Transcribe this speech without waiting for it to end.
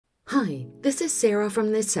Hi, this is Sarah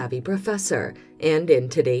from The Savvy Professor, and in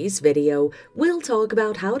today's video, we'll talk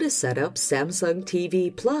about how to set up Samsung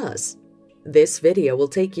TV Plus. This video will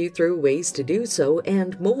take you through ways to do so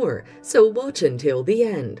and more, so watch until the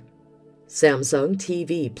end. Samsung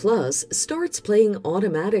TV Plus starts playing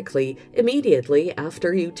automatically immediately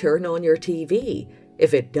after you turn on your TV.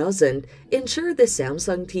 If it doesn't, ensure the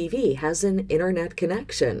Samsung TV has an internet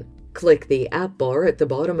connection. Click the app bar at the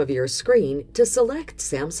bottom of your screen to select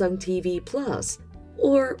Samsung TV Plus,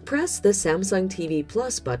 or press the Samsung TV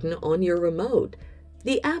Plus button on your remote.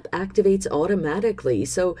 The app activates automatically,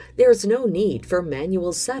 so there's no need for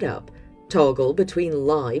manual setup. Toggle between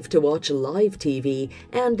Live to watch live TV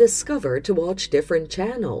and Discover to watch different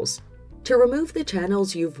channels. To remove the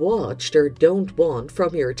channels you've watched or don't want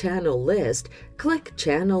from your channel list, click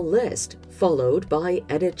Channel List, followed by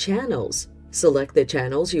Edit Channels. Select the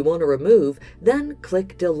channels you want to remove, then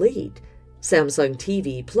click Delete. Samsung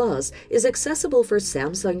TV Plus is accessible for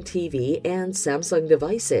Samsung TV and Samsung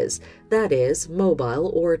devices, that is,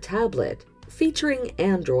 mobile or tablet, featuring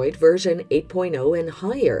Android version 8.0 and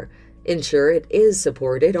higher. Ensure it is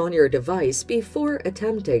supported on your device before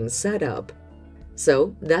attempting setup.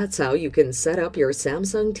 So that's how you can set up your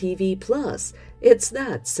Samsung TV Plus. It's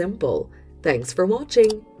that simple. Thanks for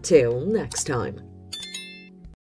watching. Till next time.